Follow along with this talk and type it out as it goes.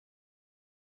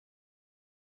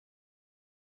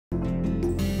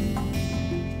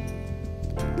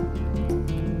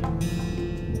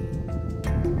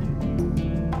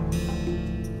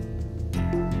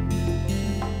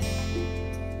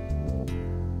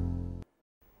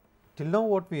till now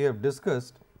what we have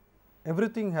discussed,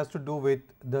 everything has to do with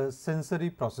the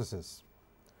sensory processes.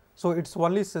 So, it is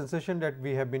only sensation that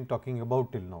we have been talking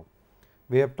about till now.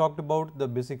 We have talked about the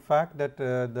basic fact that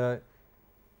the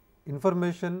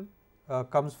information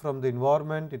comes from the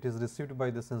environment, it is received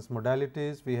by the sense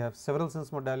modalities, we have several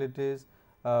sense modalities,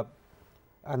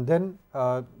 and then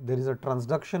there is a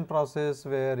transduction process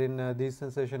wherein these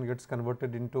sensation gets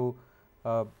converted into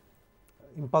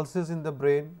impulses in the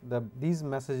brain, these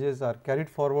messages are carried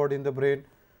forward in the brain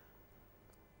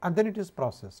and then it is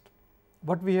processed.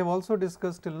 What we have also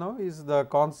discussed till now is the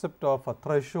concept of a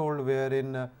threshold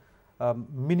wherein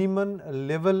minimum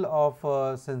level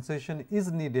of sensation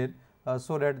is needed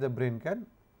so that the brain can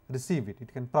receive it,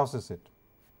 it can process it.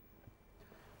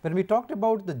 When we talked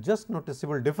about the just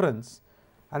noticeable difference,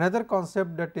 another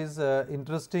concept that is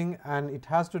interesting and it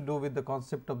has to do with the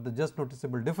concept of the just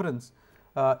noticeable difference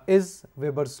is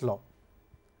Weber's law.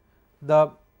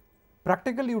 The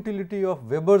practical utility of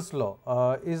Weber's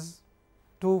law is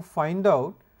to find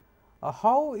out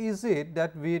how is it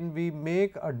that when we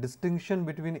make a distinction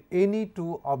between any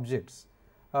two objects,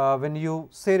 when you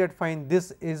say that fine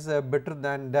this is better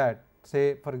than that,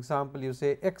 say for example, you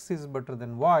say x is better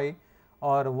than y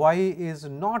or y is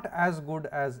not as good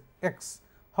as x,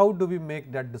 how do we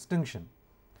make that distinction?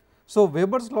 So,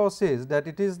 Weber's law says that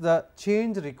it is the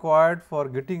change required for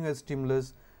getting a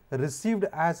stimulus received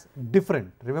as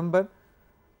different. Remember,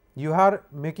 you are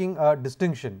making a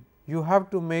distinction, you have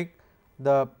to make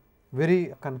the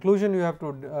very conclusion you have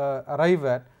to arrive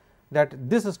at that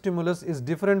this stimulus is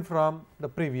different from the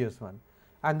previous one,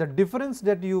 and the difference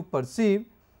that you perceive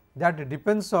that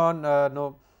depends on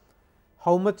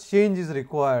how much change is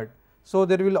required. So,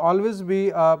 there will always be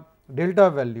a delta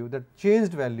value, that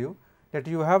changed value, that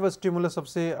you have a stimulus of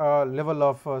say a level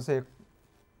of say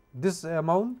this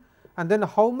amount, and then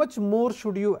how much more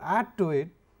should you add to it,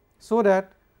 so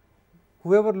that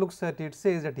whoever looks at it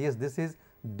says that yes, this is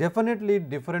definitely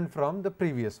different from the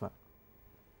previous one.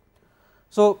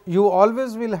 So, you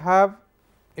always will have,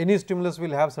 any stimulus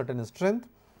will have certain strength,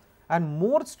 and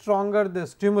more stronger the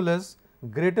stimulus,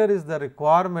 greater is the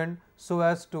requirement so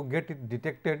as to get it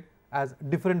detected as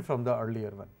different from the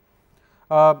earlier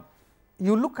one.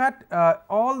 You look at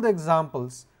all the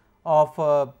examples of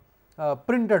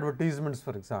print advertisements,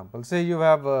 for example, say you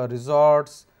have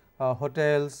resorts,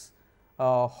 hotels,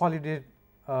 holiday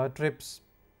trips,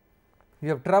 you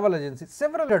have travel agencies,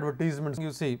 several advertisements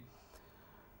you see.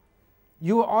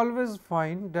 You always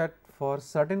find that for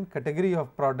certain category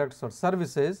of products or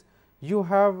services, you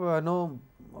have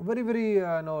very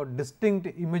distinct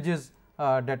images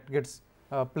that gets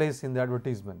placed in the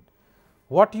advertisement.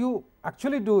 What you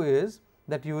actually do is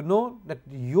that you know that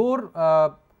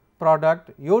your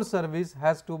product, your service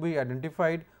has to be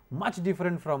identified much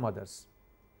different from others,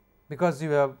 because you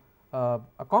have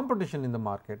a competition in the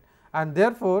market, and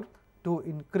therefore, to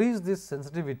increase this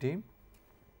sensitivity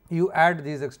you add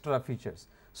these extra features.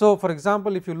 So, for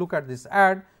example, if you look at this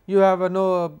ad, you have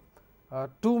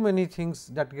too many things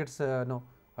that gets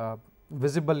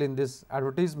visible in this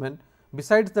advertisement.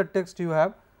 Besides the text, you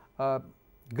have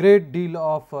great deal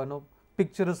of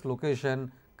picturesque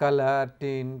location, color,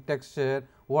 tint, texture,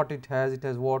 what it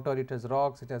has water, it has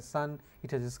rocks, it has sun,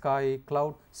 it has sky,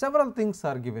 cloud, several things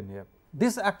are given here.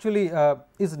 This actually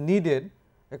is needed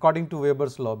according to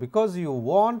Weber's law, because you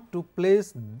want to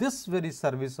place this very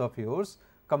service of yours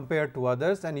compared to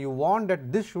others, and you want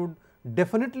that this should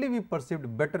definitely be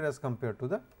perceived better as compared to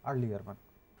the earlier one.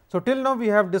 So, till now we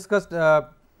have discussed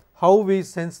how we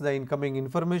sense the incoming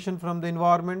information from the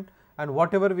environment, and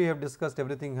whatever we have discussed,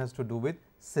 everything has to do with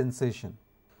sensation.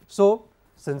 So,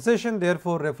 sensation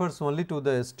therefore refers only to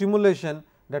the stimulation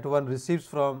that one receives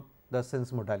from the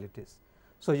sense modalities.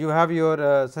 So, you have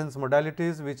your sense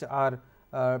modalities which are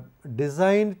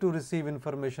designed to receive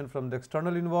information from the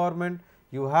external environment.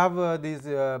 You have these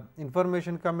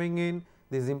information coming in,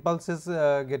 these impulses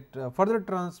get further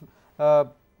gets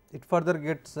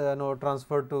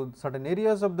transferred to certain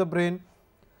areas of the brain,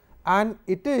 and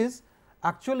it is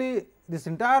actually this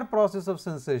entire process of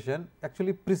sensation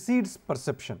actually precedes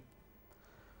perception.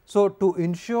 So, to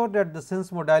ensure that the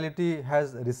sense modality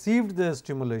has received the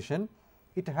stimulation,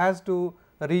 it has to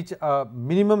reach a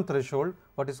minimum threshold,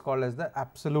 what is called as the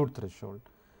absolute threshold.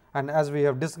 And as we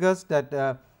have discussed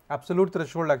that absolute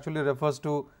threshold actually refers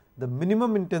to the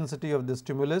minimum intensity of the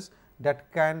stimulus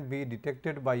that can be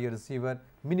detected by a receiver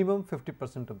minimum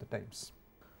 50% of the times.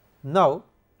 Now,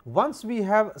 once we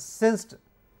have sensed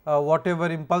whatever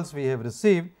impulse we have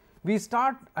received, we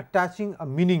start attaching a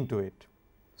meaning to it.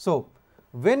 So,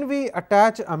 when we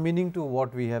attach a meaning to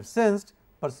what we have sensed,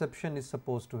 perception is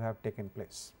supposed to have taken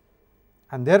place,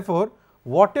 and therefore,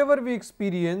 whatever we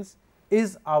experience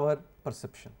is our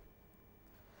perception.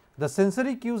 The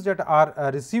sensory cues that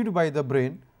are received by the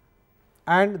brain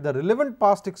and the relevant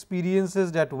past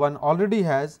experiences that one already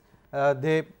has,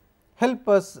 they help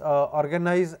us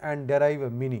organize and derive a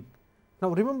meaning. Now,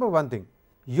 remember one thing,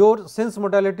 your sense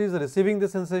modality is receiving the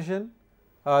sensation,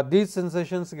 these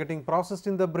sensations getting processed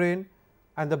in the brain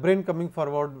and the brain coming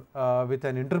forward with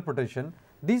an interpretation.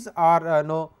 These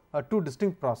are two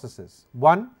distinct processes,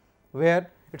 one where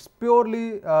it is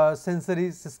purely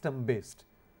sensory system based.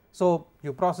 So,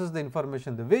 you process the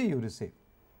information the way you receive,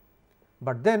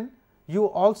 but then you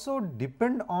also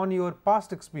depend on your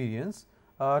past experience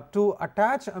to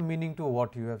attach a meaning to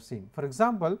what you have seen. For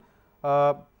example,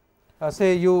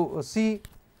 say you see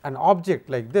an object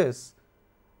like this.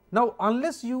 Now,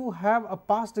 unless you have a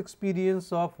past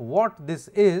experience of what this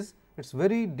is, it is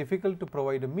very difficult to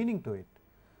provide a meaning to it.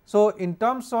 So, in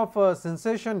terms of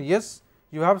sensation, yes,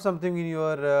 you have something in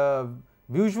your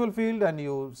visual field and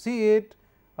you see it,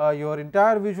 your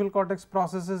entire visual cortex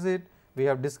processes it. We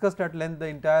have discussed at length the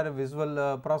entire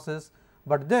visual process,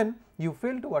 but then you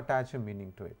fail to attach a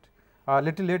meaning to it.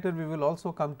 Little later we will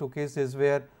also come to cases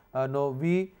where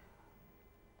we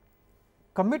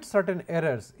commit certain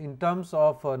errors in terms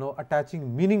of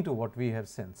attaching meaning to what we have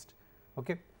sensed,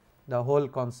 okay, the whole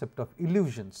concept of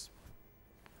illusions.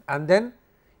 And then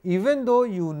even though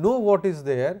you know what is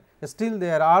there, still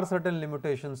there are certain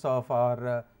limitations of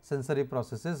our sensory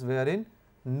processes wherein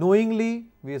knowingly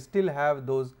we still have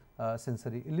those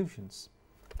sensory illusions,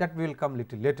 that we will come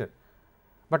little later.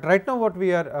 But right now what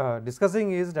we are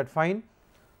discussing is that fine,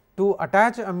 to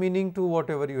attach a meaning to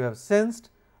whatever you have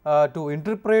sensed, to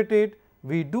interpret it,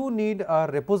 we do need a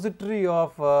repository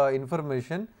of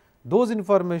information, those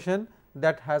information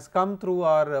that has come through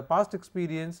our past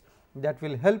experience that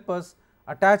will help us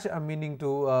attach a meaning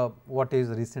to what is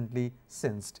recently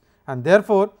sensed. And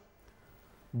therefore,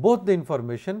 both the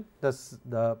information,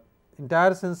 the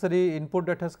entire sensory input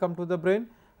that has come to the brain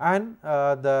and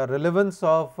the relevance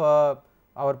of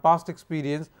our past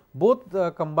experience,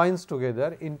 both combines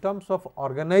together in terms of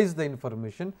organize the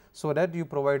information, so that you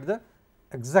provide the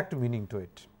exact meaning to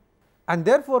it. And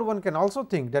therefore, one can also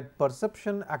think that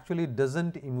perception actually does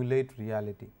not emulate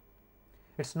reality,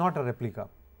 it is not a replica,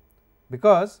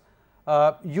 because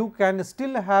you can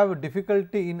still have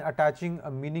difficulty in attaching a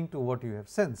meaning to what you have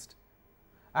sensed.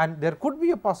 And there could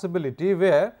be a possibility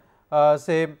where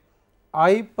say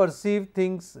I perceive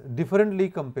things differently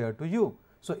compared to you.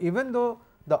 So, even though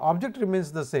the object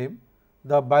remains the same,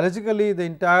 the biologically the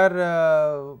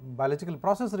entire biological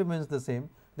process remains the same,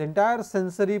 the entire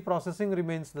sensory processing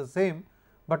remains the same,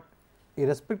 but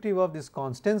irrespective of this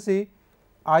constancy,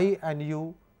 I and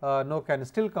you can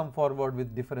still come forward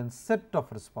with different set of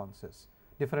responses,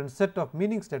 different set of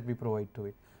meanings that we provide to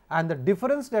it. And the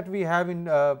difference that we have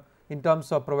in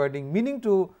terms of providing meaning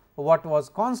to what was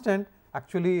constant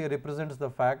actually represents the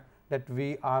fact that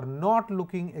we are not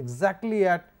looking exactly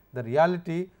at the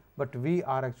reality, but we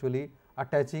are actually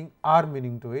attaching our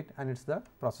meaning to it, and it is the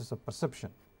process of perception.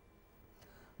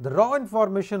 The raw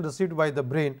information received by the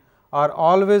brain are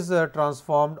always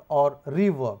transformed or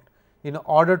reworked in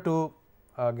order to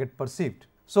get perceived.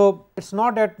 So, it is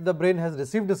not that the brain has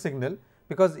received a signal,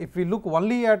 because if we look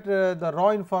only at the raw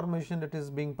information that is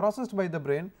being processed by the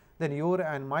brain, then your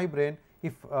and my brain,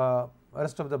 if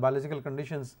rest of the biological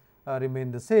conditions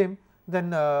remain the same,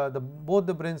 then both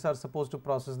the brains are supposed to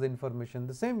process the information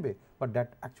the same way, but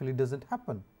that actually does not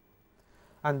happen.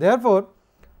 And therefore,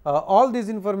 all this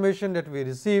information that we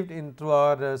received in through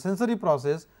our sensory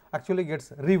process actually gets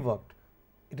reworked,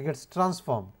 it gets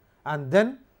transformed, and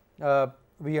then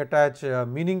we attach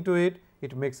meaning to it,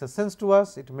 it makes a sense to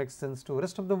us, it makes sense to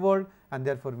rest of the world, and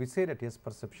therefore, we say that yes,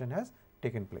 perception has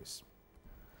taken place.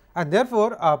 And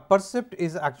therefore, percept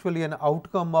is actually an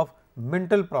outcome of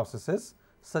mental processes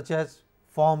such as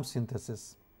form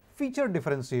synthesis, feature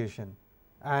differentiation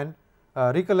and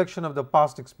recollection of the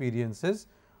past experiences.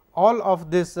 All of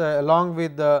this along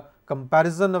with the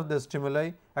comparison of the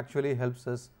stimuli actually helps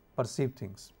us perceive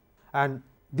things, and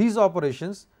these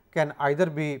operations can either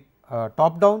be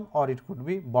top down or it could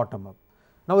be bottom up.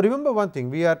 Now, remember one thing,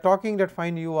 we are talking that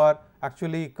fine, you are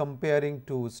actually comparing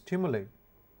two stimuli.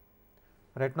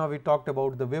 Right now, we talked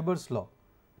about the Weber's law,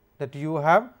 that you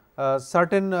have a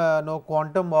certain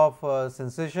quantum of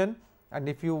sensation, and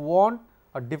if you want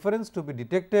a difference to be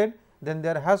detected, then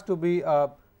there has to be a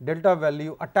delta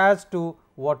value attached to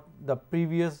what the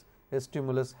previous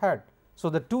stimulus had. So,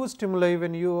 the two stimuli,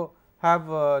 when you have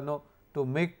to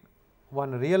make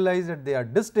one realize that they are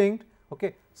distinct,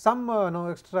 okay, some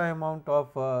extra amount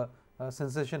of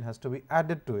sensation has to be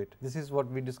added to it. This is what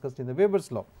we discussed in the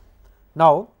Weber's law.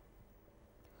 Now,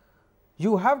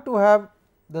 you have to have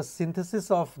the synthesis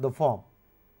of the form.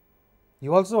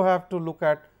 You also have to look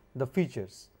at the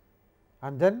features,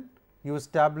 and then you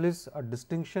establish a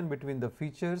distinction between the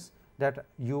features that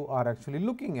you are actually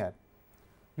looking at.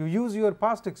 You use your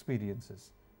past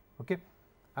experiences, okay?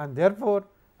 And therefore,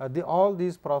 all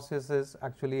these processes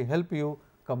actually help you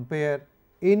compare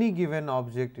any given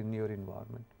object in your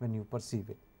environment when you perceive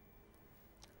it.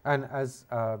 And as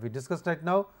we discussed right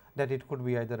now, that it could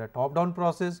be either a top down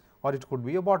process or it could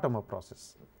be a bottom up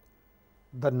process.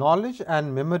 The knowledge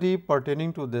and memory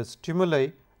pertaining to the stimuli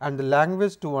and the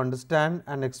language to understand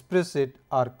and express it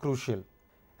are crucial.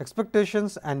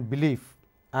 Expectations and belief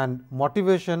and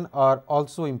motivation are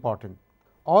also important.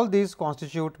 All these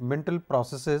constitute mental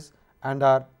processes and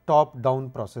are top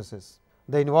down processes.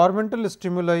 The environmental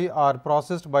stimuli are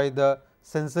processed by the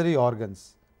sensory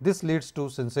organs. This leads to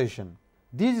sensation.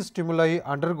 These stimuli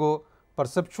undergo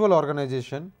perceptual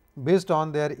organization based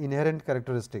on their inherent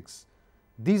characteristics.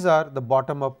 These are the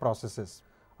bottom up processes.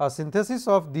 A synthesis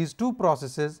of these two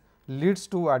processes leads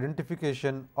to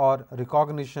identification or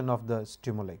recognition of the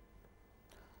stimuli.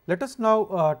 Let us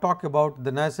now talk about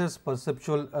the Neisser's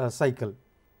perceptual cycle.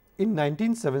 In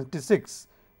 1976,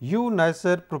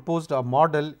 Neisser proposed a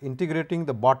model integrating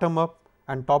the bottom up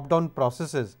and top down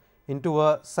processes into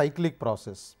a cyclic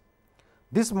process.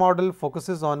 This model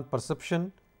focuses on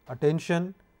perception,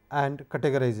 attention and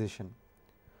categorization.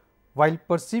 While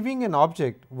perceiving an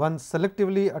object, one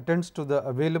selectively attends to the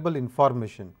available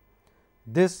information.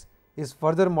 This is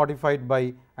further modified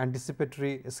by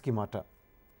anticipatory schemata.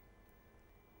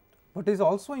 What is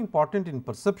also important in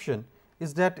perception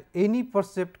is that any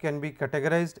percept can be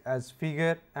categorized as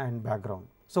figure and background.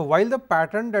 So, while the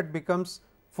pattern that becomes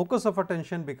focus of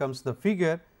attention becomes the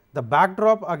figure, the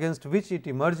backdrop against which it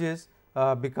emerges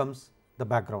becomes the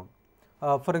background.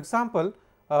 For example,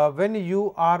 when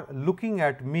you are looking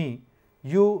at me,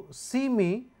 you see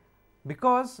me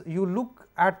because you look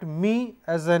at me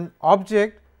as an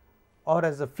object or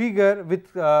as a figure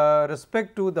with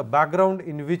respect to the background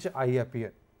in which I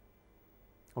appear.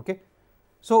 Okay.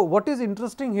 So, what is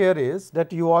interesting here is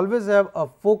that you always have a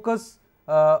focus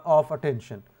of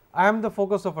attention. I am the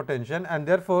focus of attention, and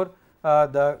therefore,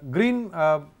 the green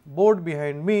board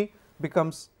behind me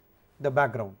becomes the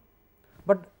background.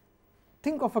 But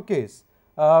think of a case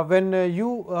when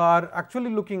you are actually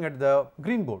looking at the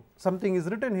green board, something is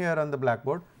written here on the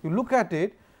blackboard, you look at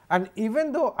it, and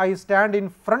even though I stand in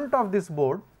front of this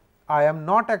board, I am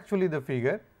not actually the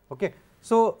figure. Okay.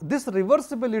 So, this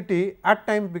reversibility at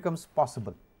times becomes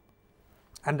possible.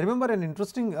 And remember an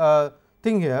interesting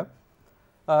thing here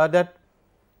that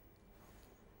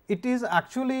it is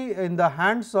actually in the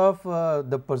hands of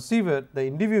the perceiver, the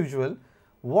individual,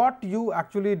 what you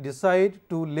actually decide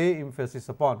to lay emphasis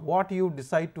upon, what you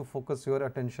decide to focus your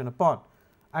attention upon,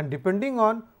 and depending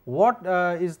on what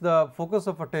is the focus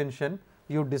of attention,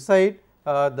 you decide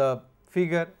the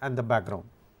figure and the background.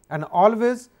 And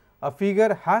always a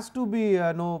figure has to be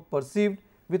perceived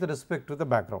with respect to the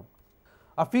background.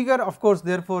 A figure, of course,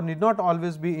 therefore, need not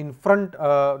always be in front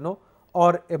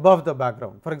or above the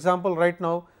background. For example, right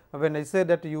now when I say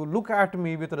that you look at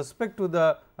me with respect to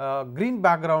the green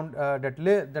background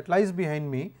that lies behind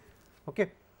me,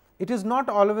 okay, it is not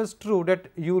always true that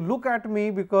you look at me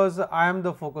because I am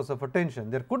the focus of attention.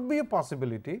 There could be a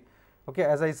possibility, okay,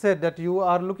 as I said, that you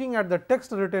are looking at the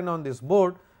text written on this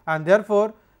board, and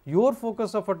therefore, your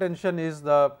focus of attention is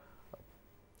the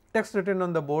text written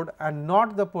on the board and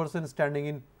not the person standing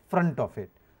in front of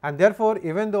it. And therefore,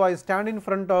 even though I stand in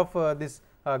front of this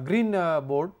green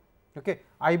board, okay,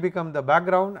 I become the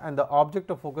background and the object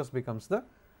of focus becomes the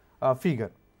figure.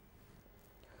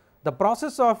 The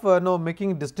process of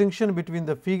making distinction between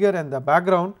the figure and the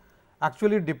background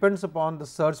actually depends upon the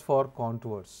search for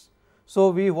contours.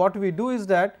 So, what we do is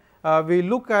that we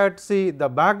look at the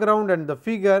background and the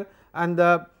figure and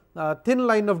the thin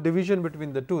line of division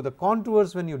between the two, the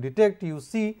contours. When you detect, you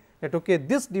see that okay,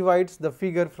 this divides the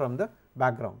figure from the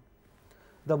background.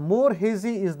 The more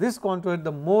hazy is this contour,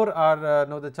 the more are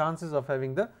the chances of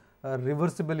having the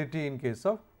reversibility in case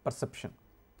of perception.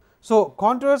 So,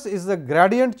 contours is the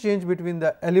gradient change between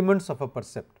the elements of a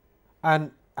percept,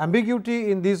 and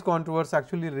ambiguity in these contours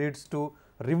actually leads to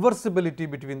reversibility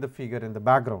between the figure and the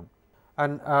background.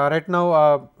 And right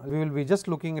now we will be just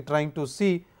looking at trying to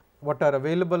see what are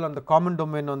available on the common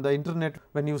domain on the internet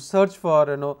when you search for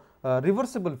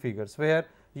reversible figures, where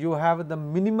you have the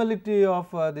minimality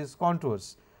of these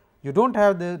contours. You do not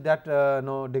have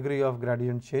that degree of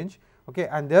gradient change, okay,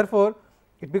 and therefore,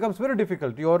 it becomes very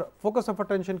difficult. Your focus of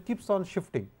attention keeps on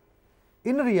shifting.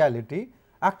 In reality,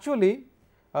 actually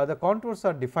the contours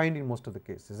are defined in most of the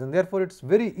cases, and therefore, it is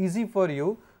very easy for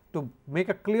you to make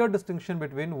a clear distinction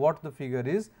between what the figure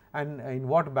is and in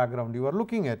what background you are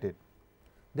looking at it.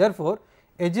 Therefore,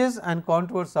 edges and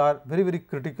contours are very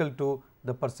critical to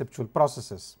the perceptual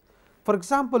processes. For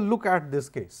example, look at this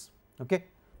case. Okay.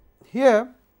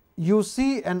 Here you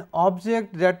see an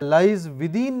object that lies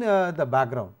within the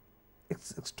background. It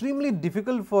is extremely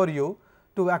difficult for you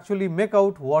to actually make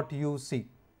out what you see.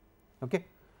 Okay.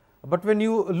 But when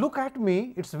you look at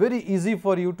me, it is very easy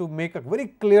for you to make a very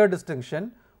clear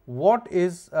distinction what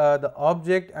is the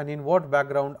object and in what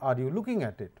background are you looking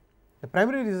at it. The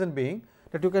primary reason being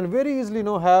that you can very easily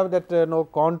have that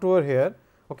contour here,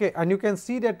 okay, and you can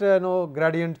see that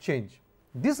gradient change.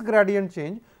 This gradient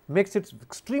change makes it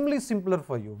extremely simpler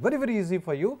for you, very easy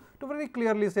for you to very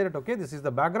clearly say that okay, this is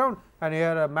the background and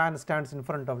here a man stands in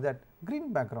front of that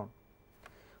green background.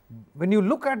 When you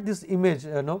look at this image,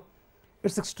 it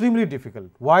is extremely difficult.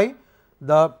 Why?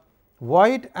 The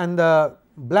white and the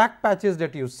black patches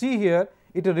that you see here,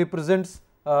 it represents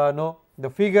the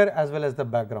figure as well as the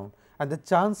background, and the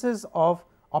chances of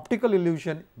optical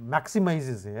illusion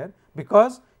maximizes here,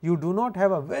 because you do not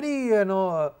have a very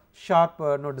sharp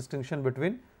distinction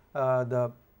between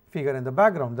the figure and the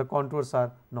background. The contours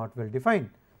are not well defined.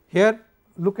 Here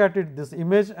look at it, this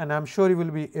image, and I am sure you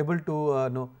will be able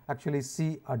to actually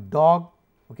see a dog,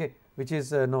 okay, which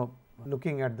is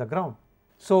looking at the ground.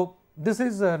 So, this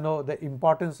is the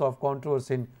importance of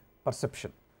contours in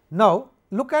perception. Now,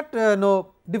 look at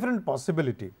different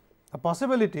possibility. A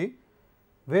possibility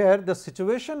where the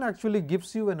situation actually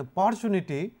gives you an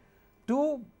opportunity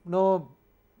to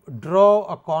draw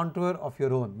a contour of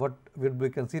your own, what will be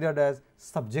considered as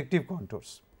subjective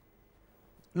contours.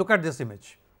 Look at this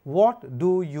image. What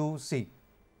do you see?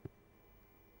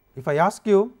 If I ask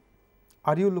you,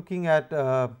 are you looking at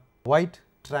a white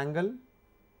triangle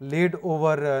laid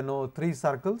over 3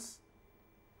 circles?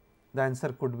 The answer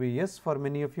could be yes for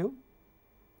many of you.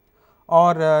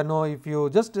 Or no, if you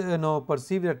just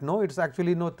perceive that no, it is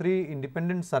actually 3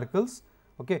 independent circles,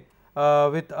 okay,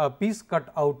 with a piece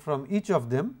cut out from each of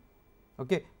them,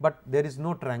 okay, but there is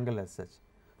no triangle as such.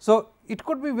 So, it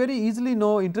could be very easily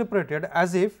interpreted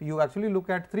as if you actually look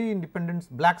at 3 independent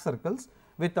black circles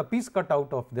with a piece cut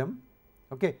out of them,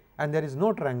 okay, and there is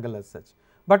no triangle as such.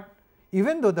 But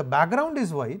even though the background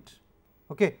is white,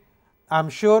 okay, I am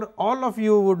sure all of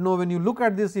you would know, when you look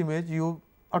at this image, you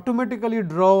automatically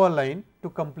draw a line to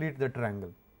complete the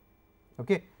triangle,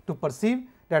 okay, to perceive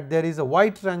that there is a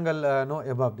white triangle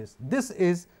above this. This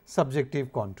is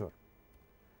subjective contour.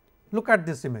 Look at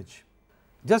this image.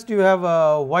 Just you have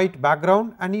a white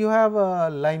background and you have a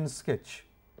line sketch,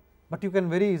 but you can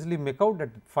very easily make out that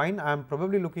fine, I am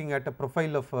probably looking at a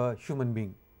profile of a human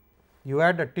being. You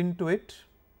add a tint to it,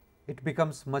 it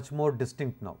becomes much more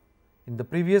distinct now. In the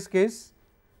previous case,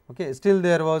 okay, still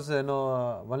there was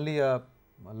only a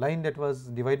line that was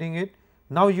dividing it.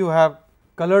 Now you have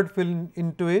colored fill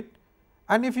into it,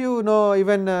 and if you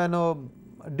even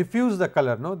diffuse the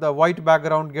color, the white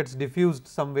background gets diffused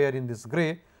somewhere in this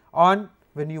gray, on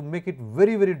when you make it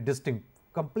very distinct,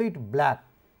 complete black.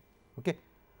 Okay.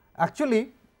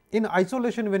 Actually, in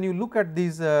isolation, when you look at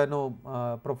these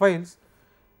profiles,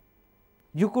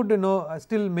 you could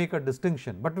still make a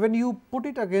distinction, but when you put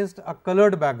it against a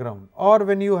colored background, or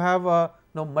when you have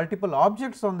multiple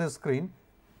objects on the screen,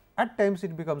 at times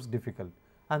it becomes difficult,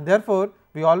 and therefore,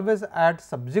 we always add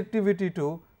subjectivity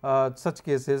to such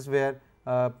cases where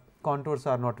contours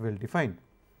are not well defined.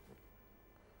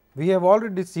 We have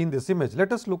already seen this image.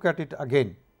 Let us look at it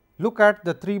again. Look at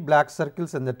the 3 black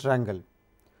circles and the triangle.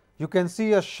 You can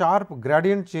see a sharp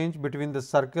gradient change between the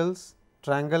circles,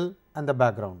 triangle and the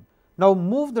background. Now,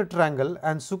 move the triangle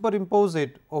and superimpose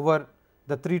it over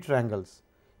the 3 triangles.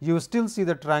 You still see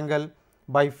the triangle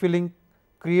by filling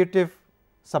creative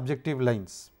subjective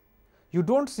lines. You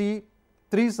do not see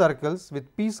 3 circles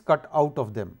with piece cut out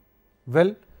of them.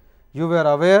 Well, you were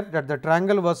aware that the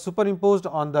triangle was superimposed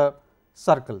on the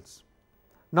circles.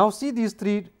 Now, see these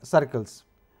 3 circles,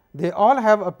 they all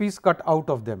have a piece cut out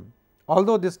of them.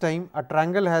 Although this time a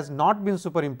triangle has not been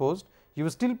superimposed, you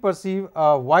still perceive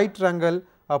a white triangle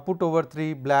put over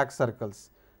 3 black circles.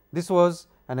 This was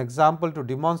an example to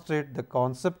demonstrate the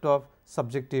concept of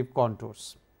subjective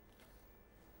contours.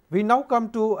 We now come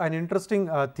to an interesting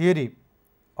theory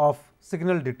of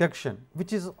signal detection,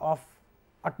 which is of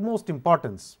utmost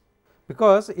importance,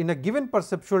 because in a given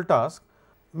perceptual task,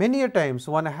 many a times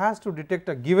one has to detect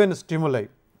a given stimuli,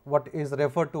 what is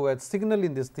referred to as signal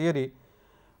in this theory,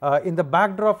 in the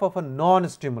backdrop of a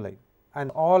non-stimuli,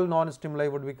 and all non-stimuli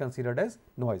would be considered as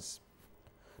noise.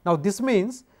 Now, this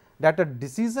means that a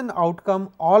decision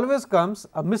outcome always comes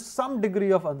amidst some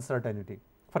degree of uncertainty.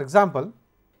 For example,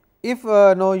 if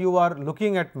no, you are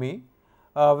looking at me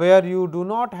where you do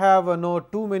not have no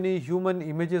too many human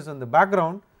images in the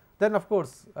background, then of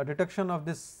course, a detection of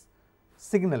this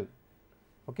signal,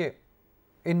 okay,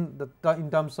 in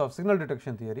terms of signal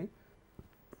detection theory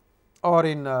or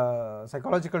in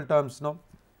psychological terms, no,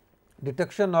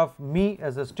 detection of me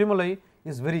as a stimuli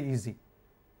is very easy.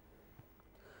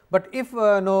 But if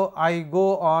no, I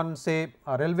go on say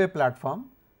a railway platform,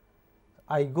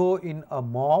 I go in a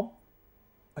mob,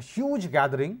 a huge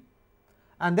gathering,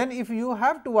 and then if you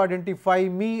have to identify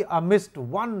me amidst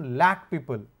 1 lakh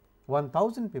people,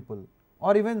 1000 people,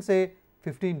 or even say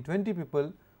 15-20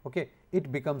 people, okay,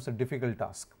 it becomes a difficult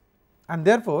task. And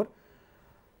therefore,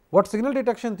 what signal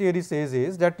detection theory says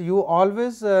is that you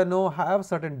always have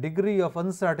certain degree of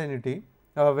uncertainty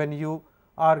when you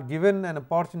are given an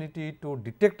opportunity to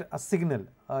detect a signal.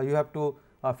 You have to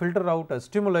filter out a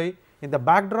stimuli in the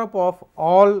backdrop of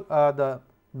all the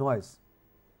noise,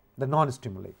 the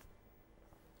non-stimuli,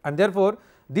 and therefore,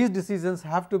 these decisions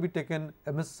have to be taken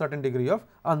amidst certain degree of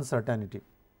uncertainty.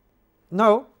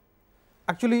 Now,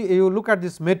 actually you look at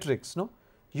this matrix, no,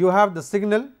 you have the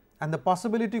signal, and the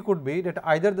possibility could be that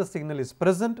either the signal is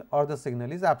present or the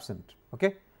signal is absent.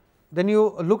 Okay. Then you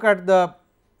look at the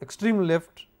extreme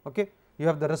left, okay, you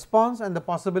have the response, and the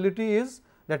possibility is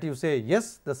that you say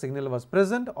yes, the signal was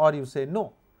present, or you say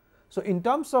no. So, in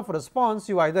terms of response,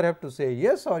 you either have to say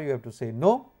yes or you have to say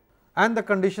no, and the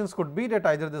conditions could be that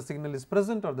either the signal is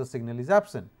present or the signal is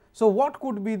absent. So, what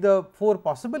could be the 4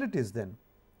 possibilities then?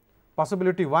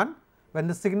 Possibility 1, when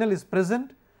the signal is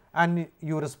present and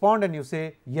you respond and you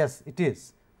say yes, it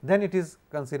is, then it is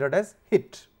considered as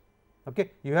hit.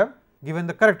 Okay. You have given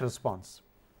the correct response.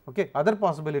 Okay. Other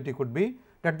possibility could be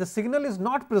that the signal is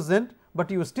not present,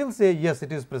 but you still say yes,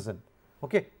 it is present.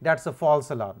 Okay. That is a false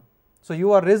alarm. So,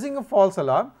 you are raising a false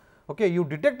alarm. Okay. You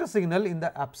detect a signal in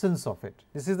the absence of it.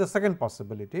 This is the second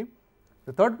possibility.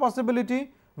 The third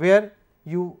possibility, where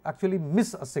you actually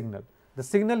miss a signal. The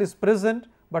signal is present,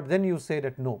 but then you say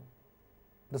that no,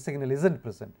 the signal is not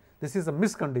present. This is a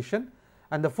miss condition.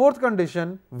 And the fourth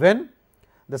condition, when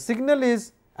the signal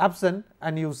is absent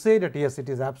and you say that yes, it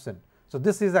is absent. So,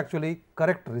 this is actually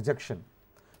correct rejection.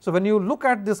 So, when you look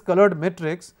at this colored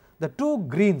matrix, the 2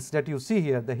 greens that you see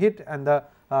here, the hit and the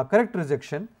correct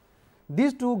rejection,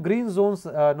 these 2 green zones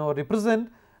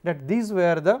represent that these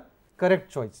were the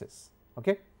correct choices.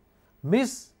 Okay.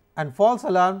 Miss and false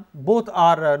alarm both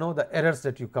are the errors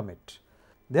that you commit.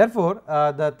 Therefore,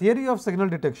 the theory of signal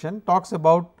detection talks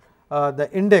about the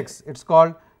index, it is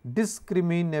called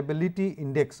discriminability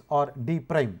index or D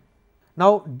prime.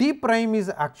 Now, D prime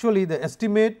is actually the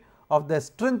estimate of the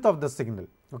strength of the signal.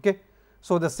 Okay.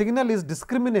 So, the signal is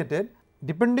discriminated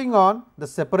depending on the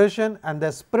separation and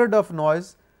the spread of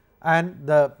noise and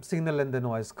the signal and the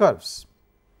noise curves.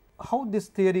 How this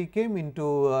theory came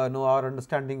into our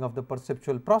understanding of the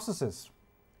perceptual processes?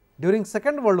 During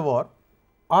Second World War,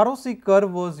 ROC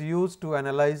curve was used to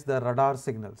analyze the radar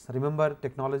signals. Remember,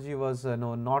 technology was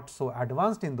not so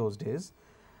advanced in those days,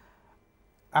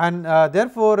 and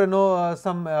therefore,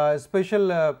 some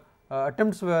special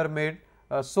attempts were made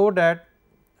so that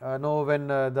when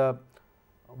the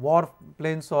war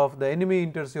planes of the enemy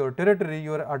enters your territory,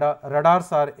 your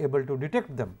radars are able to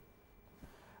detect them.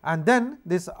 And then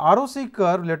this ROC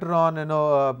curve later on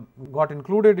got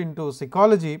included into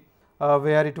psychology,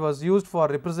 where it was used for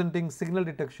representing signal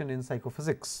detection in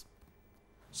psychophysics.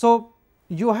 So,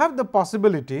 you have the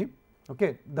possibility,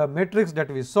 okay, the matrix that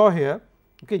we saw here,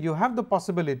 okay, you have the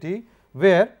possibility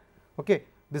where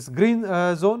this green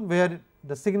zone where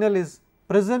the signal is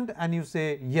present and you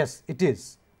say yes, it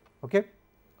is, okay,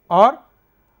 or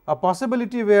a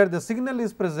possibility where the signal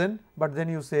is present, but then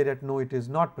you say that no, it is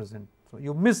not present. So,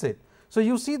 you miss it. So,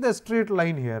 you see the straight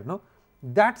line here,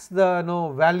 that is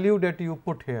the value that you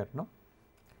put here,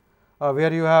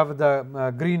 where you have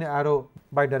the green arrow,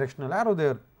 bidirectional arrow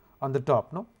there on the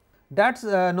top, that is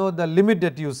the limit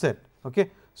that you set.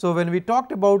 Okay. So, when we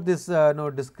talked about this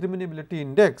discriminability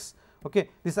index, okay,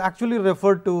 this actually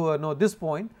referred to this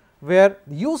point where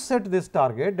you set this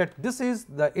target, that this is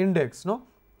the index.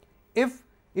 If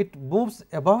it moves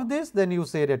above this, then you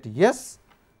say that yes,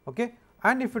 okay,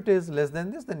 and if it is less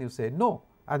than this, then you say no,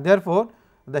 and therefore,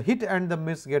 the hit and the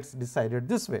miss gets decided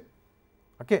this way.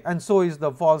 Okay, and so is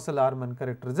the false alarm and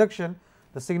correct rejection.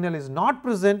 The signal is not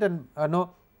present, and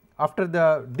after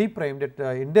the D prime, that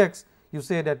index, you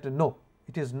say that no,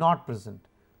 it is not present.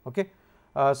 Okay.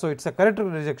 So, it is a correct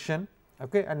rejection.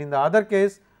 Okay. And in the other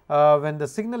case, when the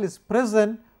signal is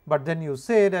present, but then you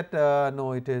say that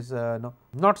no, it is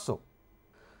not so.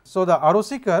 So, the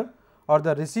ROC curve or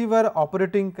the receiver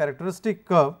operating characteristic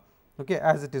curve, okay,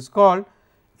 as it is called,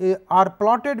 are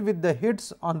plotted with the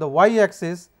hits on the y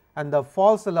axis and the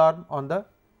false alarm on the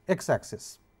x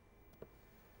axis.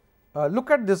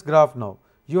 Look at this graph now.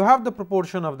 You have the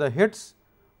proportion of the hits,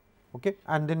 okay,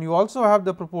 and then you also have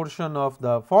the proportion of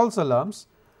the false alarms,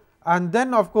 and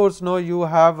then of course, now you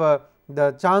have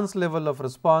the chance level of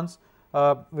response,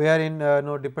 wherein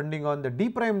depending on the d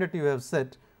prime that you have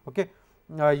set, okay,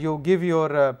 you give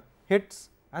your hits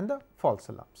and the false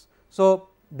alarms. So,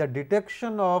 the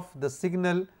detection of the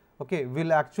signal, okay,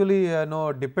 will actually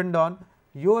depend on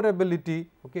your ability,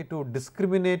 okay, to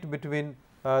discriminate between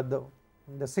the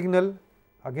signal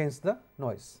against the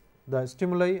noise, the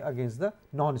stimuli against the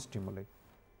non-stimuli.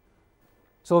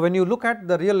 So, when you look at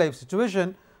the real life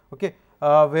situation, okay,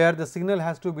 where the signal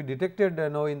has to be detected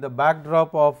in the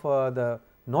backdrop of the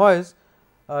noise,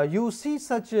 you see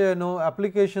such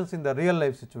applications in the real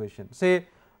life situation. Say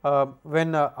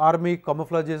when army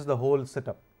camouflages the whole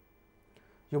setup,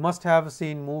 you must have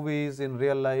seen movies in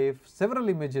real life, several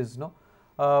images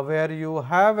where you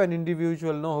have an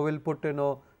individual who will put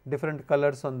different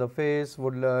colors on the face,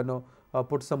 would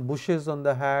put some bushes on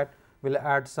the hat, will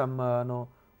add some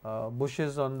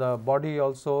bushes on the body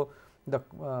also, the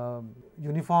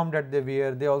uniform that they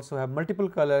wear, they also have multiple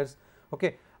colors,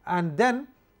 okay. And then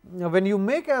when you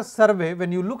make a survey,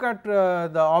 when you look at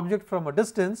the object from a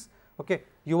distance, okay,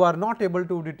 you are not able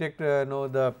to detect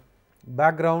the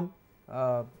background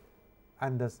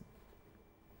and the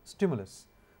stimulus.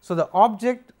 So, the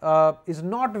object is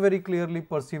not very clearly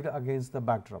perceived against the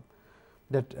backdrop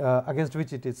that against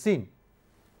which it is seen.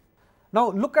 Now,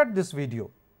 look at this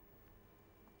video.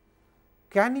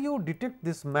 Can you detect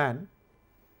this man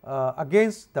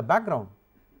against the background?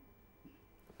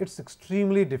 It is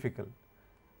extremely difficult.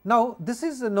 Now, this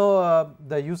is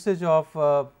the usage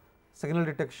of signal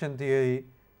detection theory,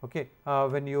 okay,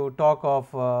 when you talk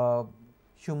of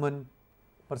human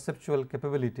perceptual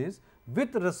capabilities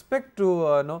with respect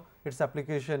to its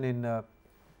application in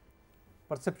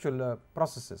perceptual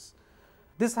processes.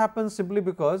 This happens simply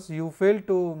because you fail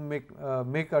to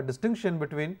make a distinction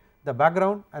between the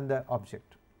background and the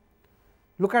object.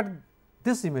 Look at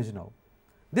this image now.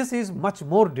 This is much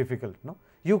more difficult.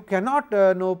 You cannot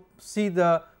see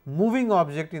the moving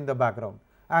object in the background,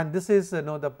 and this is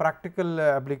the practical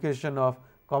application of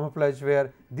camouflage,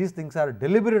 where these things are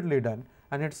deliberately done,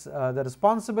 and it is the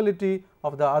responsibility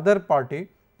of the other party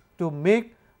to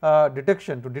make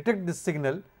detection, to detect this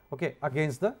signal, okay,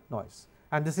 against the noise,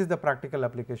 and this is the practical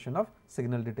application of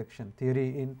signal detection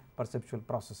theory in perceptual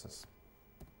processes.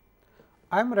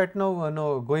 I am right now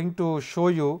going to show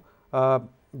you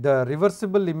the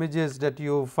reversible images that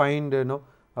you find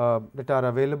that are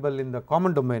available in the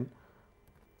common domain.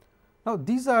 Now,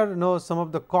 these are some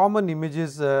of the common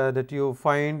images that you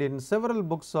find in several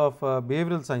books of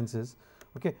behavioral sciences.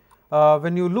 Okay.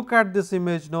 When you look at this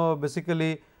image,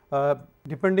 basically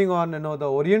depending on the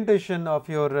orientation of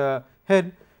your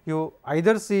head, you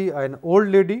either see an old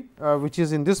lady which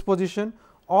is in this position,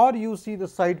 or you see the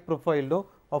side profile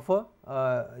of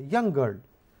a young girl.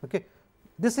 Okay.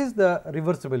 This is the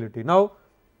reversibility. Now,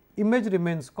 image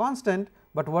remains constant,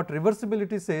 but what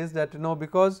reversibility says that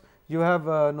because you have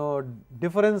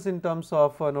difference in terms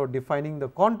of defining the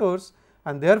contours,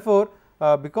 and therefore,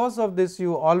 because of this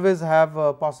you always have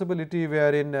a possibility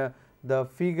wherein the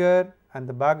figure and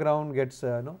the background gets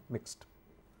mixed.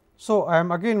 So, I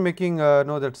am again making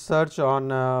that search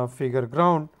on figure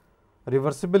ground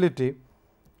reversibility,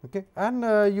 okay,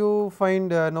 and you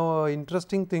find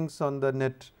interesting things on the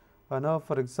net.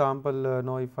 For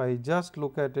example, if I just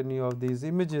look at any of these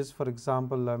images, for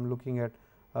example, I am looking at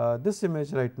this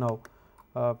image right now,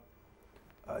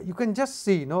 you can just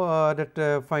see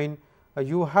that fine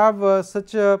you have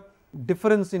such a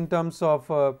difference in terms of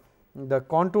the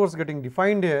contours getting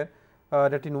defined here,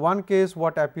 that in one case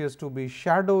what appears to be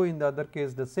shadow, in the other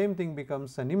case the same thing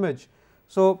becomes an image.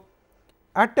 So,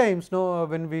 at times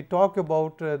when we talk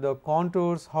about the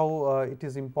contours, how it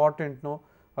is important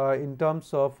in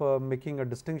terms of making a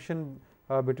distinction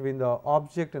between the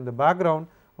object and the background,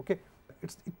 okay,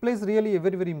 it plays really a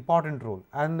very important role,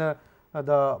 and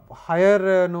the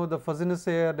higher the fuzziness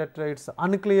here, that it is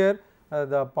unclear,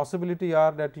 the possibility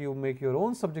are that you make your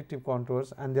own subjective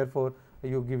contours, and therefore,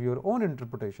 you give your own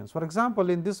interpretations. For example,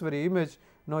 in this very image,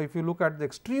 if you look at the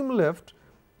extreme left,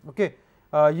 okay,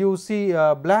 you see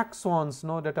black swans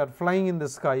that are flying in the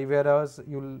sky, whereas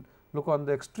you look on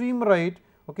the extreme right,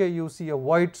 okay, you see a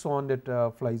white swan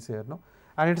that flies here,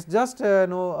 and it is just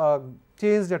a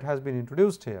change that has been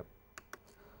introduced here.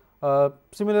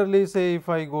 Similarly, say if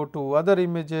I go to other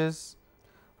images,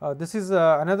 this is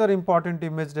another important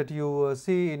image that you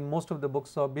see in most of the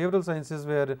books of behavioral sciences,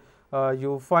 where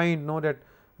you find that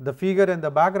the figure and the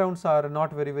backgrounds are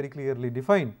not very clearly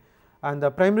defined. And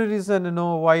the primary reason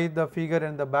why the figure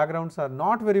and the backgrounds are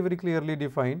not very clearly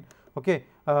defined, okay,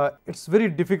 it is very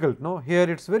difficult. Here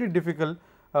it is very difficult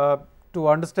to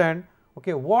understand,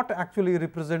 okay, what actually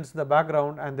represents the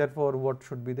background and therefore what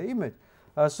should be the image.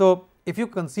 So if you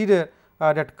consider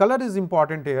that color is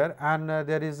important here, and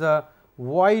there is a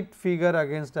white figure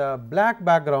against a black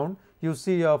background, you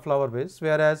see a flower vase,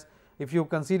 whereas if you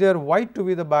consider white to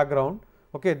be the background,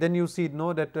 okay, then you see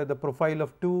that the profile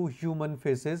of two human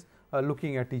faces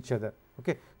looking at each other.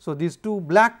 Okay. So these two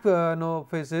black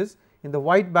faces in the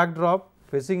white backdrop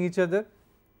facing each other,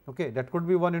 okay, that could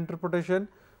be one interpretation.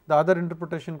 The other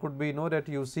interpretation could be that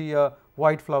you see a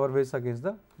white flower vase against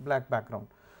the black background.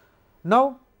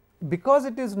 Now because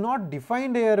it is not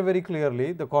defined here very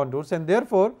clearly, the contours, and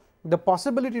therefore the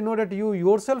possibility that you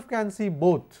yourself can see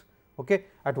both. Okay.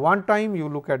 At one time you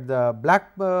look at the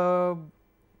black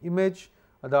image,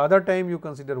 at the other time you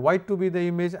consider white to be the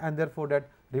image, and therefore that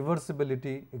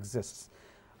reversibility exists.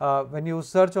 When you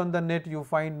search on the net, you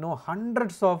find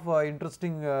hundreds of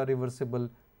interesting reversible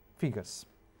figures.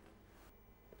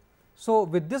 So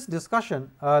with this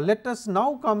discussion, let us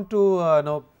now come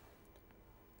to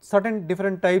certain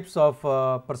different types of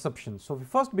perception. So we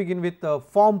first begin with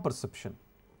form perception.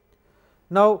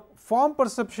 Now form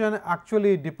perception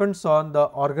actually depends on the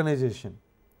organization.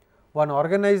 One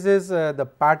organizes the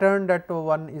pattern that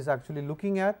one is actually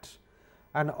looking at,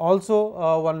 and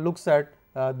also one looks at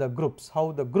the groups,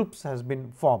 how the groups has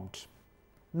been formed.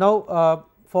 Now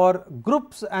for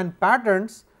groups and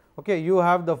patterns, okay, you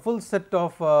have the full set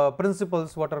of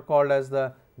principles what are called as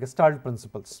the Gestalt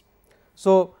principles.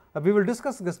 So we will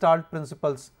discuss Gestalt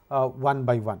principles one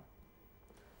by one.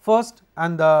 First,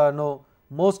 and the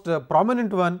most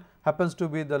prominent one happens to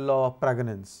be the law of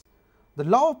pregnance. The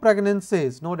law of pregnance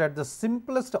says that the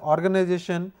simplest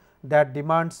organization that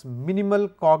demands minimal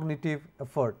cognitive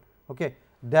effort, okay,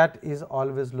 that is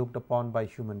always looked upon by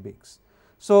human beings.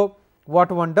 So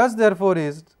what one does therefore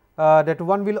is that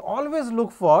one will always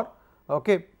look for,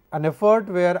 okay, an effort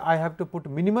where I have to put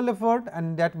minimal effort,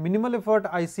 and that minimal effort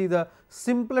I see the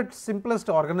simplest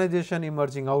organization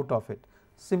emerging out of it,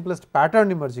 simplest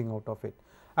pattern emerging out of it,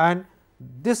 and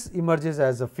this emerges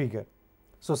as a figure.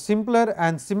 So simpler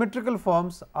and symmetrical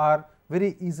forms are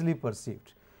very easily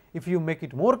perceived. If you make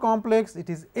it more complex, it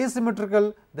is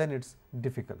asymmetrical, then it is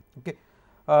difficult. Okay.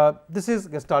 This is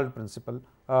Gestalt principle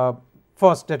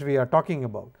first that we are talking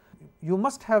about. You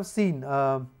must have seen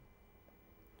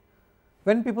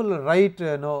when people write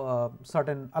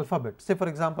certain alphabet, say for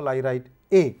example, I write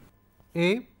A.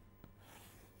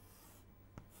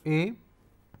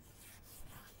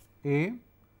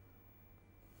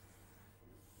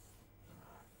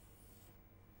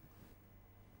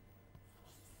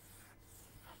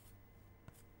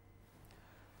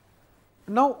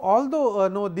 Now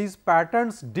although these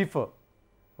patterns differ,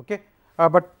 okay,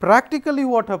 but practically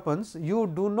what happens, you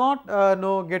do not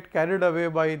get carried away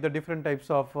by the different types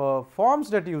of forms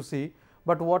that you see,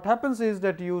 but what happens is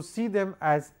that you see them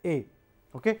as A.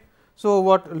 Okay. So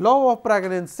what law of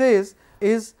pregnance says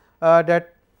is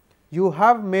that you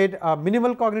have made a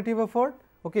minimal cognitive effort,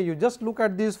 okay, you just look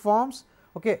at these forms,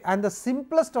 okay, and the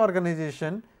simplest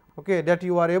organization, okay, that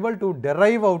you are able to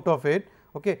derive out of it,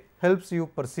 okay, helps you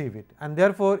perceive it, and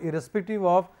therefore irrespective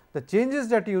of the changes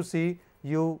that you see,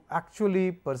 you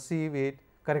actually perceive it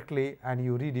correctly and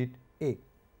you read it A.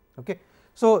 Okay.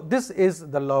 So this is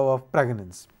the law of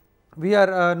pregnance. We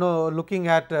are looking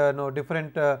at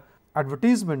different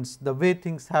advertisements, the way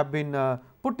things have been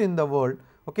put in the world.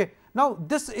 Okay. Now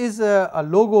this is a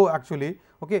logo actually,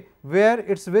 okay, where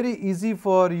it is very easy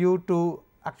for you to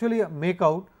actually make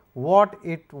out what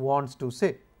it wants to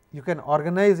say. You can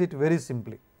organize it very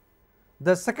simply.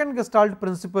 The second Gestalt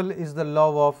principle is the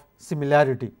law of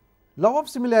similarity. Law of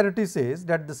similarity says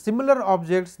that the similar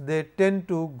objects, they tend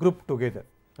to group together.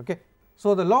 Okay.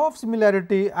 So the law of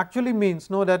similarity actually means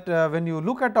that when you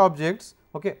look at objects,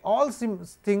 okay, all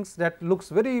things that looks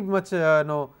very much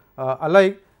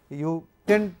alike, you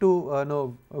tend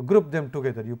to group them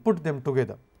together, you put them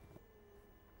together.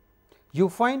 You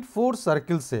find 4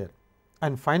 circles here,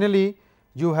 and finally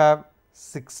you have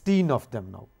 16 of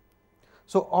them now.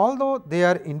 So although they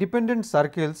are independent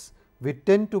circles, we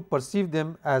tend to perceive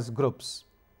them as groups.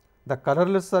 The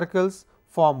colorless circles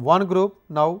form one group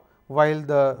now, while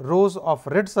the rows of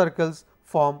red circles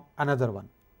form another one.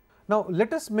 Now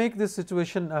let us make this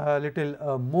situation a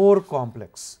little more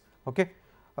complex. Okay.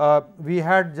 We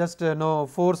had just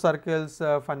 4 circles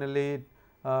finally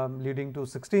leading to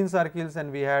 16 circles,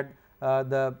 and we had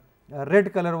the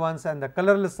red color ones and the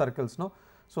colorless circles. No?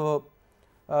 So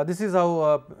this is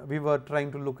how we were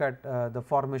trying to look at the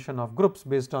formation of groups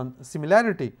based on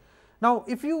similarity. Now,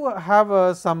 if you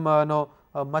have some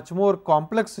much more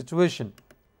complex situation,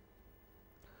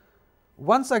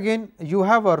 once again you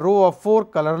have a row of 4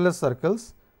 colorless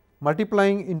circles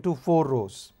multiplying into 4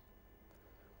 rows.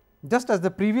 Just as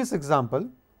the previous example,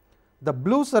 the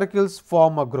blue circles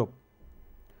form a group.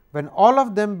 When all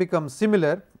of them become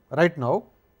similar right now,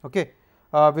 okay,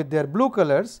 with their blue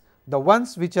colors, the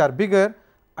ones which are bigger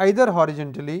either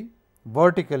horizontally,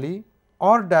 vertically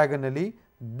or diagonally,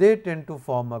 they tend to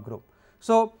form a group.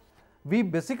 So, we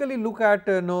basically look at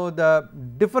the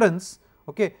difference,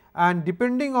 okay, and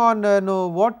depending on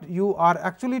what you are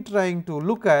actually trying to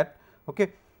look at,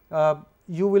 okay,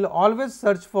 you will always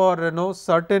search for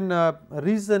certain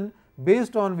reason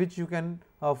based on which you can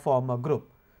form a group,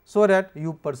 so that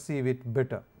you perceive it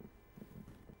better.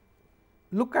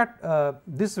 Look at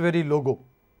this very logo,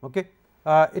 okay.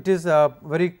 It is a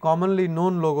very commonly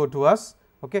known logo to us,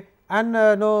 okay, and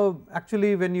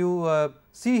actually when you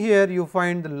see here, you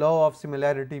find the law of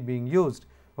similarity being used,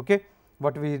 okay.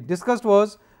 What we discussed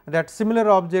was that similar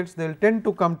objects, they will tend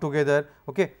to come together,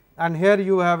 okay, and here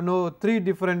you have 3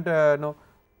 different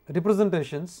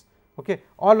representations, okay.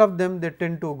 All of them, they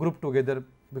tend to group together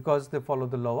because they follow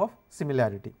the law of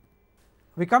similarity.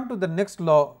 We come to the next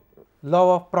law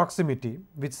of proximity,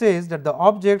 which says that the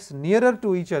objects nearer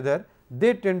to each other,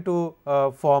 they tend to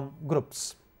form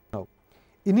groups. Now,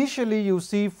 initially you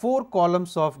see 4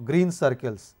 columns of green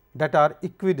circles that are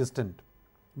equidistant,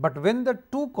 but when the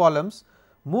 2 columns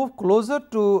move closer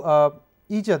to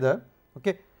each other,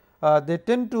 okay, they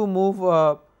tend to move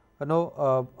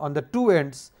on the 2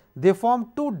 ends, they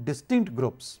form 2 distinct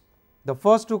groups. The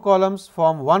first 2 columns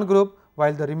form one group,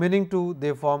 while the remaining 2,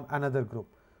 they form another group.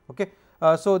 Okay.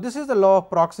 So, this is the law of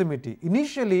proximity.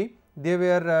 Initially they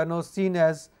were seen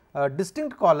as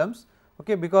distinct columns,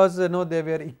 okay, because they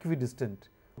were equidistant,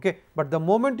 okay. But the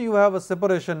moment you have a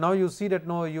separation, now you see that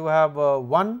you have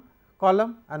one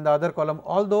column and the other column,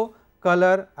 although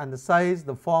color and the size,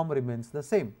 the form remains the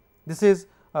same. This is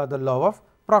the law of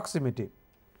proximity.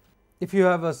 If you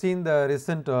have seen the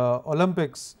recent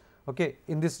Olympics, okay,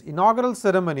 in this inaugural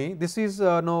ceremony, this is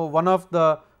one of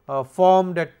the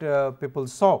form that people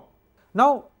saw.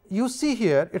 Now, you see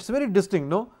here, it is very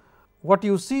distinct, what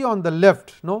you see on the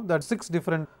left, that 6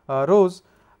 different rows,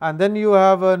 and then you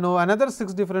have another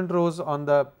 6 different rows on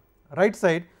the right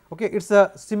side. Okay, it is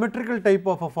a symmetrical type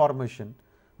of a formation.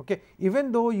 Okay.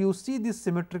 Even though you see this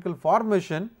symmetrical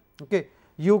formation, okay,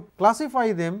 you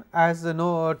classify them as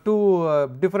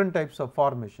 2 different types of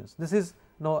formations. This is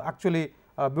actually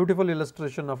a beautiful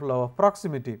illustration of law of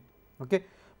proximity, okay,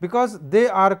 because they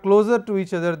are closer to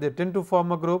each other, they tend to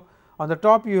form a group. On the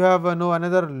top you have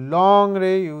another long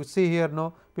ray, you see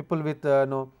here people with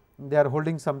they are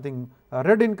holding something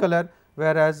red in color,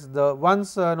 whereas the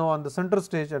ones on the center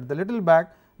stage at the little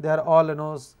back, they are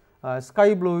all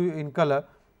sky blue in color,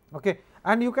 okay.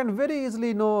 And you can very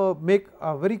easily make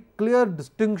a very clear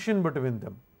distinction between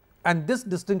them, and this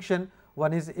distinction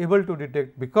one is able to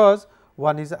detect because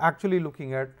one is actually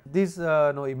looking at these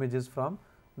images from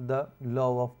the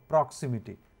law of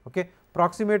proximity, okay.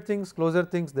 Proximate things, closer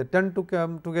things, they tend to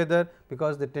come together,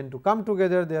 because they tend to come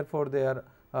together, therefore, they are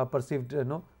perceived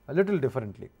a little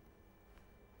differently.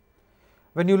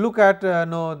 When you look at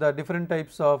the different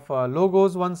types of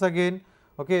logos, once again,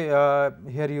 okay,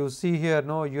 here you see here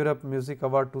Europe Music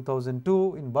Award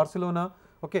 2002 in Barcelona,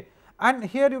 okay, and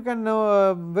here you can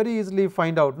very easily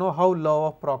find out how law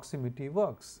of proximity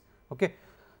works, okay.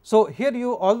 So, here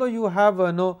you, although you have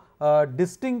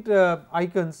distinct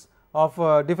icons of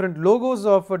different logos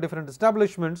of different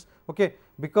establishments, okay,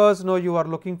 because you are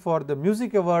looking for the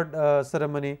music award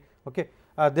ceremony, okay.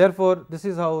 Therefore, this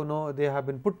is how they have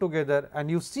been put together,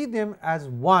 and you see them as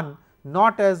one,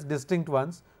 not as distinct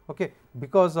ones, okay,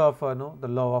 because of the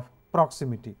law of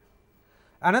proximity.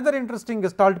 Another interesting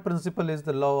Gestalt principle is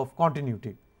the law of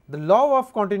continuity. The law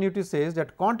of continuity says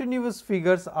that continuous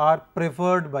figures are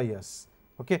preferred by us,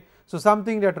 okay. So,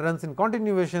 something that runs in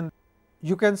continuation,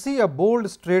 you can see a bold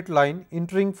straight line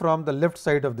entering from the left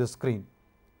side of the screen.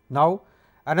 Now,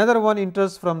 another one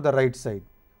enters from the right side.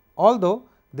 Although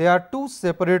they are 2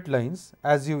 separate lines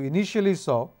as you initially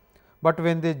saw, but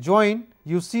when they join,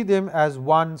 you see them as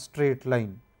one straight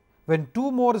line. When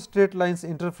 2 more straight lines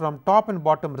enter from top and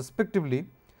bottom respectively,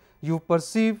 you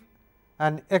perceive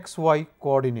an xy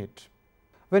coordinate.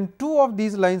 When 2 of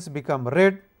these lines become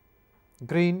red,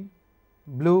 green,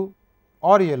 blue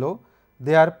or yellow,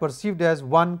 they are perceived as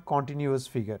one continuous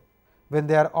figure. When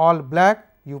they are all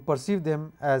black, you perceive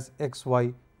them as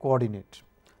xy coordinate.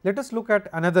 Let us look at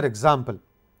another example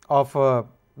of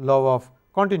law of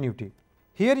continuity.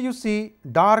 Here you see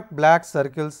dark black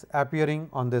circles appearing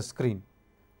on the screen.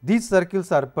 These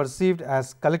circles are perceived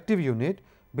as collective unit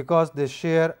because they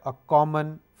share a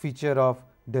common feature of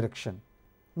direction.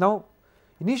 Now,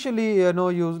 initially you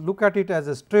look at it as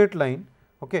a straight line,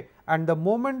 okay, and the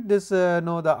moment this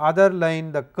the other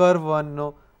line, the curve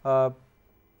one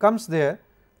comes there,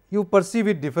 you perceive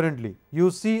it differently.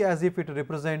 You see as if it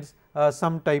represents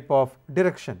some type of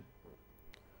direction.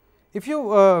 If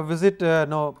you visit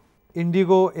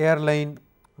Indigo airline,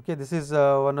 okay, this is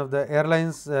one of the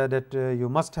airlines that you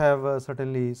must have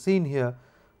certainly seen here.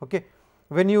 Okay.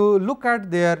 When you look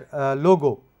at their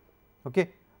logo, okay,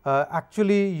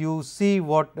 actually you see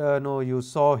what you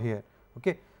saw here.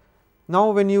 Okay.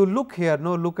 Now, when you look here,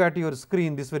 look at your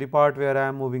screen, this very part where I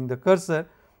am moving the cursor,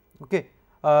 okay,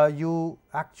 you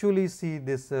actually see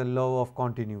this law of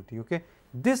continuity. Okay.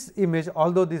 This image,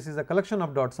 although this is a collection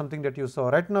of dots, something that you saw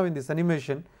right now in this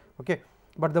animation, okay,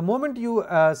 but the moment you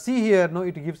see here,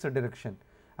 it gives a direction,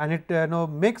 and it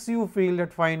makes you feel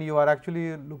that fine, you are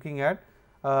actually looking at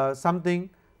something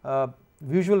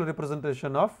visual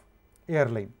representation of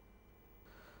airline.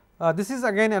 This is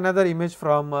again another image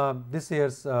from this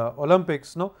year's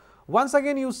Olympics. Once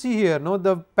again you see here,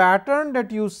 the pattern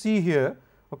that you see here,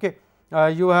 okay,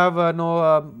 you have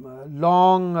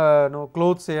long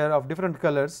clothes here of different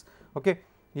colors. Okay.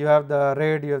 You have the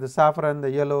red, you have the saffron, the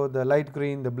yellow, the light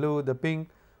green, the blue, the pink.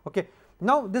 Okay.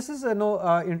 Now, this is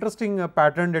interesting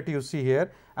pattern that you see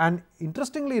here, and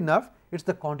interestingly enough, it is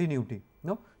the continuity.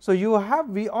 So,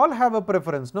 we all have a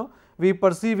preference. We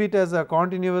perceive it as a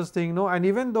continuous thing. And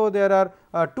even though there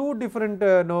are two different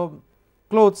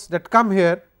clothes that come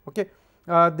here, okay,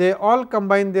 they all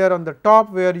combine there on the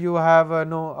top where you have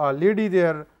a lady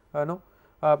there,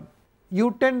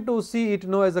 you tend to see it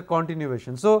as a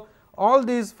continuation. So, all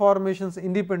these formations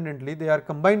independently, they are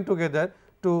combined together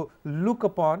to look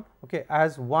upon, okay,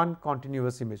 as one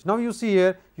continuous image. Now, you see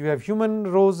here you have human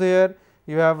rows here,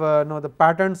 you have the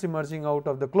patterns emerging out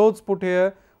of the clothes put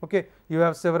here, okay, you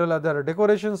have several other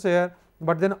decorations here,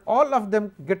 but then all of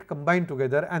them get combined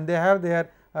together and they have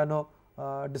their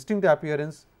distinct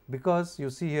appearance, because you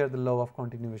see here the law of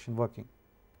continuation working.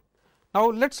 Now,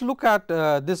 let us look at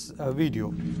this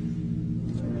video.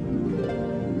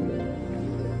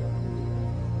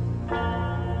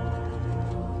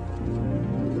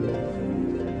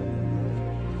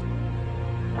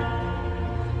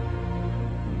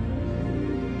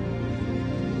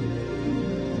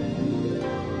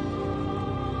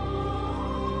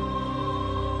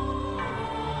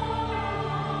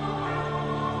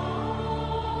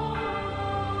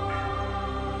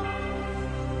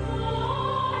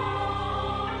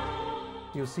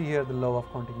 You see here the law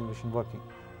of continuation working.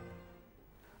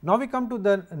 Now, we come to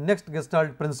the next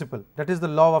Gestalt principle, that is the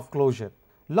law of closure.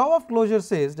 Law of closure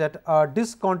says that a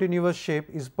discontinuous shape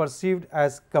is perceived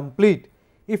as complete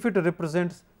if it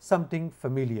represents something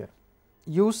familiar.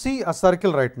 You see a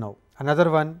circle right now, another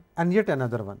one and yet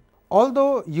another one.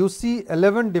 Although you see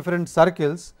 11 different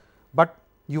circles, but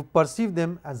you perceive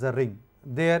them as a ring.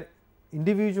 Their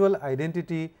individual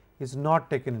identity is not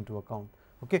taken into account.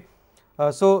 Okay.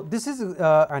 So, this is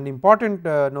an important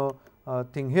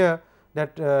thing here,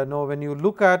 that when you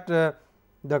look at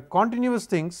the continuous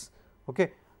things,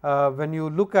 okay, when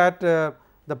you look at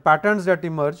the patterns that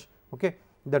emerge, okay,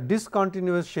 the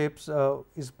discontinuous shapes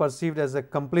is perceived as a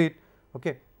complete,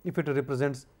 okay, if it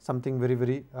represents something very,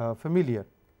 very familiar.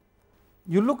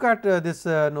 You look at this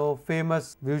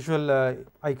famous visual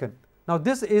icon. Now,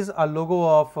 this is a logo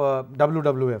of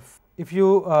WWF. If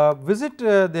you visit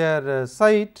their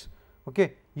site,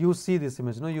 okay, you see this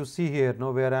image. You see here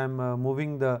where I am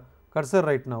moving the cursor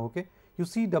right now. Okay, you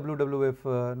see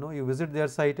WWF. You visit their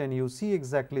site and you see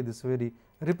exactly this very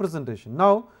representation.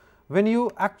 Now, when you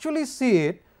actually see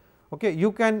it, okay,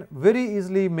 you can very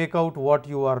easily make out what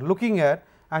you are looking at,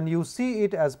 and you see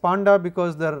it as panda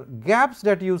because the gaps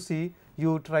that you see,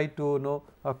 you try to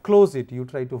close it, you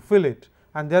try to fill it,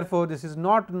 and therefore, this is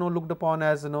not looked upon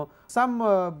as some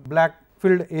black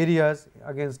filled areas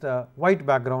against a white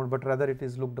background, but rather it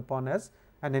is looked upon as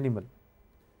an animal.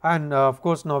 And of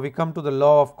course, now we come to the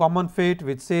law of common fate,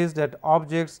 which says that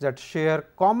objects that share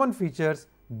common features,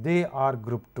 they are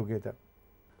grouped together.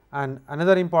 And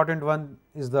another important one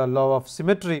is the law of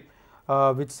symmetry,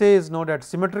 which says that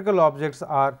symmetrical objects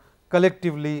are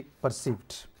collectively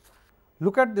perceived.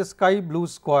 Look at the sky blue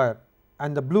square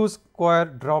and the blue square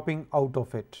dropping out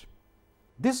of it.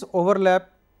 This overlap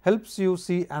helps you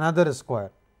see another square.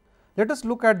 Let us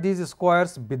look at these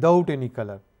squares without any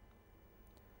color.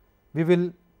 We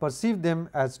will perceive them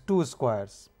as two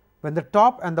squares. When the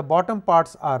top and the bottom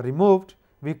parts are removed,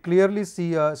 we clearly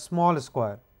see a small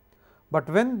square. but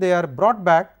when they are brought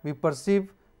back we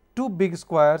perceive two big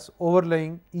squares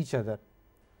overlaying each other.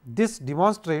 This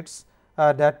demonstrates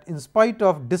that in spite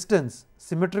of distance,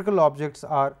 symmetrical objects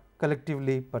are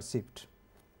collectively perceived.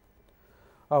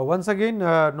 Once again,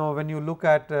 now when you look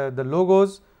at the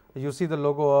logos, you see the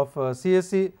logo of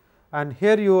CSE, and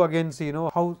here you again see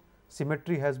how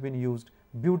symmetry has been used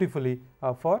beautifully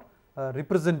for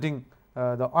representing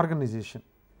the organization.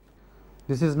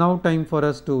 This is now time for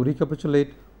us to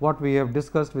recapitulate what we have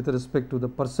discussed with respect to the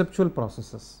perceptual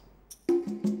processes.